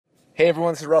Hey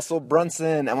everyone, this is Russell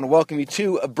Brunson. I want to welcome you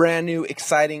to a brand new,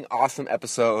 exciting, awesome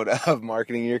episode of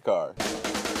Marketing Your Car.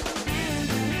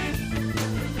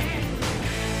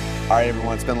 Alright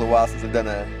everyone, it's been a little while since I've done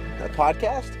a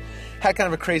podcast. Had kind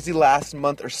of a crazy last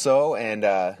month or so, and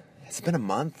it's been a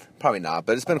month? Probably not,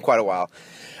 but it's been quite a while.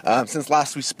 Since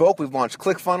last we spoke, we've launched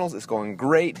ClickFunnels. It's going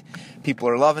great. People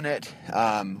are loving it.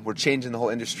 We're changing the whole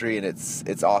industry, and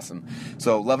it's awesome.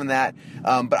 So loving that.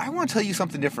 But I want to tell you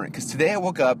something different, because today I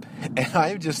woke up, and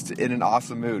I'm just in an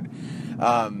awesome mood.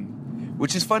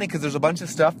 Which is funny, because there's a bunch of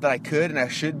stuff that I could and I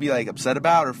should be like upset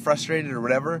about or frustrated or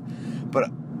whatever.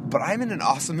 But I'm in an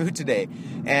awesome mood today.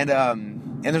 And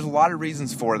there's a lot of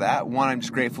reasons for that. One, I'm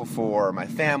just grateful for my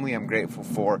family. I'm grateful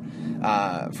for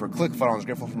ClickFunnels. I'm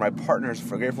grateful for my partners.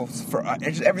 Grateful for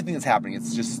just everything that's happening.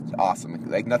 It's just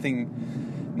awesome. Like nothing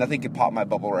could pop my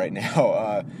bubble right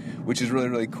now, which is really,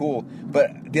 really cool.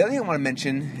 But the other thing I want to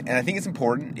mention, and I think it's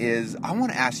important, is I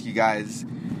want to ask you guys.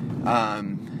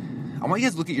 I want you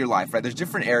guys to look at your life. Right? There's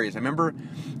different areas. I remember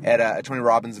at a Tony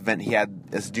Robbins event, he had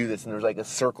us do this, and there was like a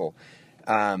circle.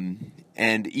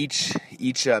 And each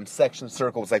section of the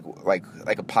circle was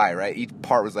like a pie, right? Each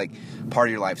part was like part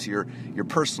of your life. So your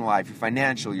personal life, your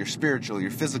financial, your spiritual, your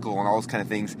physical, and all those kind of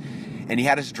things. And he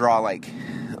had us draw like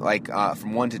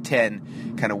from 1 to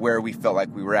 10, kind of where we felt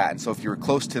like we were at. And so if you were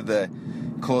close to the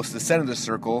center of the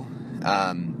circle,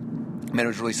 it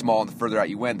was really small, and the further out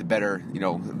you went, the better,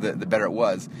 the better it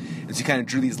was. And so you kind of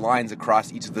drew these lines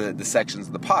across each of the sections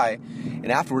of the pie.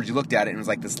 And afterwards, you looked at it, and it was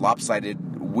like this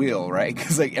lopsided wheel, right?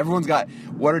 Because like everyone's got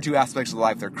one or two aspects of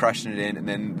life they're crushing it in, and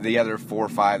then the other 4 or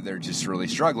 5 they're just really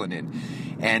struggling in.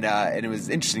 And it was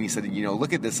interesting. He said,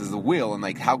 look at this as a wheel, and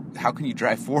like how can you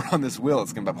drive forward on this wheel?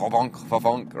 It's gonna be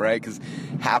bonk, right? Because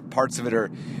half parts of it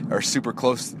are super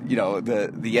close.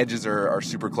 The edges are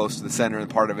super close to the center, and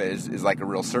part of it is like a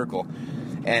real circle.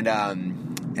 And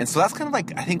so that's kind of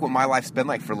like I think what my life's been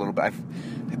like for a little bit. I've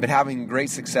been having great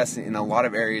success in a lot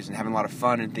of areas and having a lot of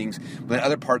fun and things, but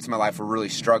other parts of my life are really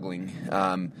struggling.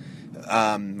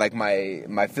 Like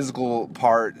my physical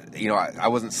part, I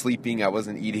wasn't sleeping, I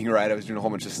wasn't eating right, I was doing a whole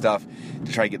bunch of stuff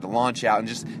to try to get the launch out, and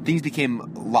just things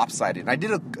became lopsided. And I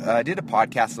did a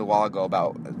podcast a while ago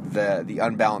about the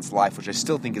unbalanced life, which I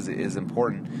still think is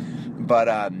important, but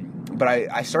I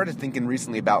started thinking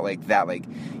recently about like that, like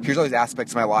here's all these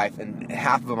aspects of my life, and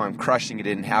half of them I'm crushing it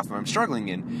in, and half of them I'm struggling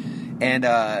in. And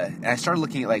I started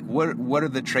looking at like what are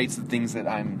the traits, the things that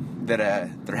are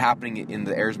happening in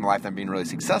the areas of my life that I'm being really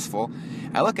successful.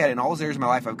 I look at it in all those areas of my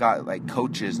life. I've got like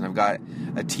coaches, and I've got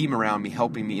a team around me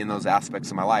helping me in those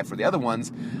aspects of my life. Where the other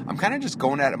ones, I'm kind of just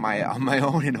going at it on my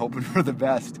own and hoping for the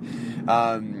best.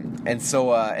 And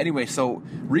so anyway, so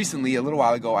recently, a little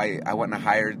while ago, I went and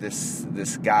hired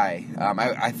this guy.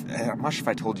 I'm not sure if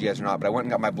I told you guys or not, but I went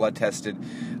and got my blood tested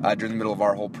during the middle of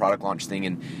our whole product launch thing,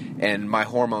 and my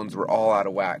hormones were all out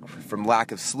of whack from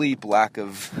lack of sleep, lack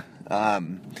of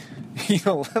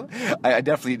I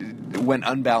definitely went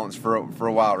unbalanced for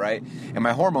a while, right? And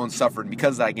my hormones suffered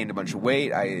because I gained a bunch of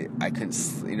weight. I couldn't,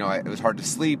 it was hard to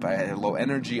sleep. I had low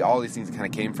energy. All these things kind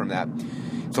of came from that.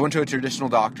 So I went to a traditional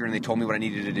doctor, and they told me what I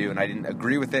needed to do, and I didn't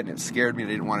agree with it, and it scared me, and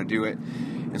I didn't want to do it.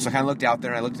 And so I kind of looked out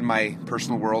there, and I looked in my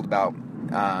personal world about,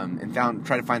 and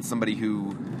tried to find somebody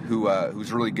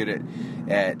who's really good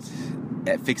at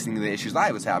fixing the issues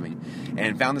I was having,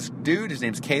 and found this dude. His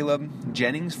name's Caleb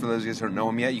Jennings. For those of you guys who don't know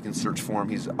him yet, you can search for him.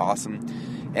 He's awesome,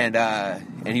 and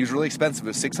he was really expensive. It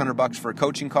was $600 for a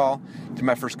coaching call. Did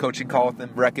my first coaching call with him.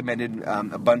 Recommended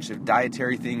a bunch of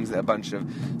dietary things, a bunch of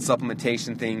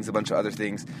supplementation things, a bunch of other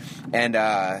things, and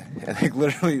like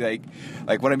literally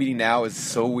like what I'm eating now is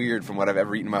so weird from what I've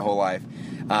ever eaten in my whole life.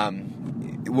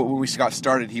 When we got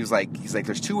started, he's like,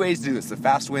 there's 2 ways to do this, the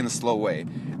fast way and the slow way.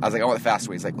 I was like, I want the fast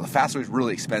way. He's like, well, the fast way is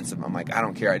really expensive. I'm like, I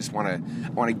don't care. I just want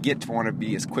to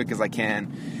be as quick as I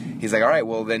can. He's like, all right,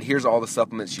 well, then here's all the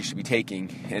supplements you should be taking.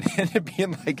 And it ended up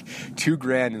being like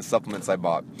 $2,000 in supplements I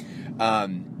bought.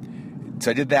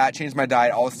 So I did that, changed my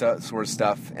diet, all this sort of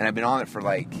stuff. And I've been on it for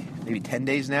like maybe 10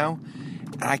 days now.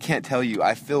 And I can't tell you,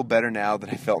 I feel better now than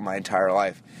I felt my entire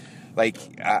life. Like,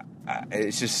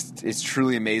 it's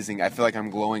truly amazing. I feel like I'm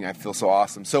glowing. I feel so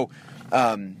awesome. So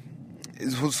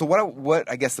what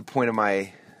I guess the point of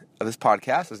this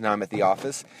podcast is, now I'm at the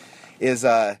office, is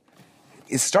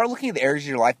start looking at the areas of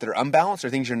your life that are unbalanced or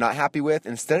things you're not happy with.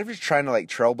 Instead of just trying to like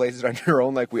trailblaze it on your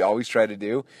own like we always try to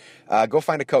do, go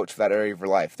find a coach for that area of your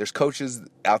life. There's coaches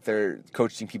out there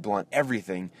coaching people on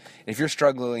everything. And if you're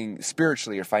struggling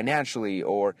spiritually or financially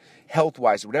or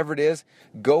health-wise or whatever it is,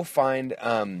 go find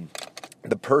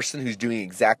the person who's doing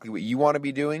exactly what you want to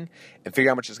be doing and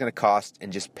figure out how much it's going to cost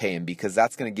and just pay him, because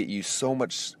that's going to get you so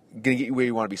much going to get you where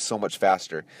you want to be so much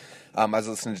faster. I was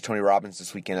listening to Tony Robbins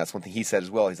this weekend. That's one thing he said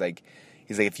as well. He's like,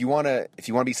 if you want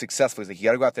to be successful, he's like, you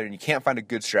got to go out there and you can't find a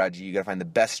good strategy. You got to find the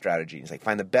best strategy. He's like,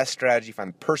 find the best strategy,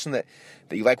 find the person that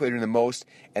you like what they're doing the most,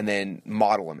 and then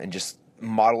model them and just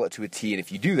model it to a T. And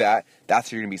if you do that, that's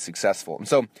how you're going to be successful. And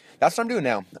so that's what I'm doing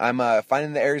now. I'm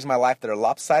finding the areas of my life that are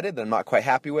lopsided, that I'm not quite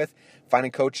happy with,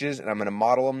 finding coaches, and I'm going to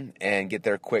model them and get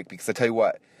there quick. Because I tell you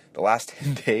what, the last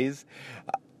 10 days,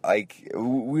 like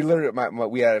we literally,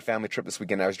 we had a family trip this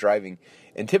weekend. I was driving,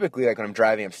 and typically, like when I'm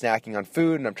driving, I'm snacking on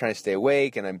food and I'm trying to stay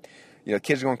awake, and I'm,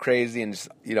 kids are going crazy, and just,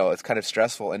 it's kind of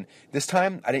stressful. And this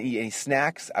time, I didn't eat any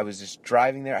snacks. I was just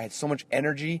driving there. I had so much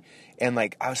energy, and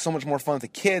like I was so much more fun with the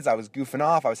kids. I was goofing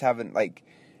off. I was having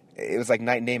it was like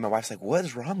night and day. My wife's like, "What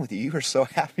is wrong with you? You are so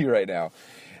happy right now."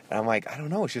 And I'm like, I don't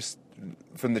know. It's just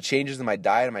from the changes in my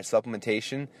diet and my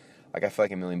supplementation. Like, I feel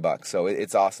like $1 million. So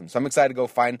it's awesome. So I'm excited to go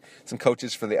find some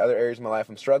coaches for the other areas of my life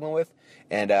I'm struggling with.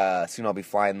 And soon I'll be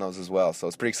flying those as well. So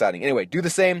it's pretty exciting. Anyway, do the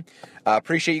same.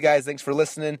 Appreciate you guys. Thanks for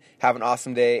listening. Have an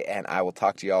awesome day. And I will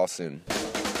talk to you all soon.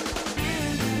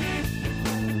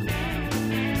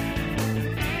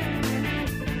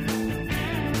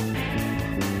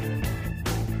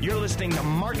 You're listening to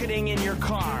Marketing in Your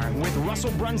Car with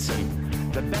Russell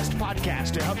Brunson, the best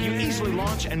podcast to help you easily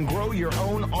launch and grow your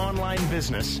own online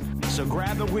business. So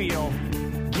grab the wheel,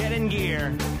 get in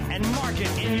gear, and market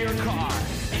in your car.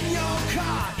 In your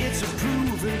car, it's a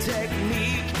proven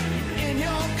technique. In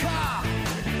your car,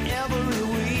 every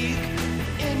week.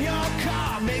 In your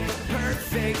car, make the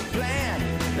perfect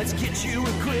plan. Let's get you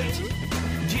equipped,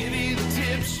 give you the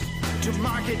tips to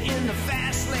market in the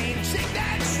fast lane. Take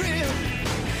that trip.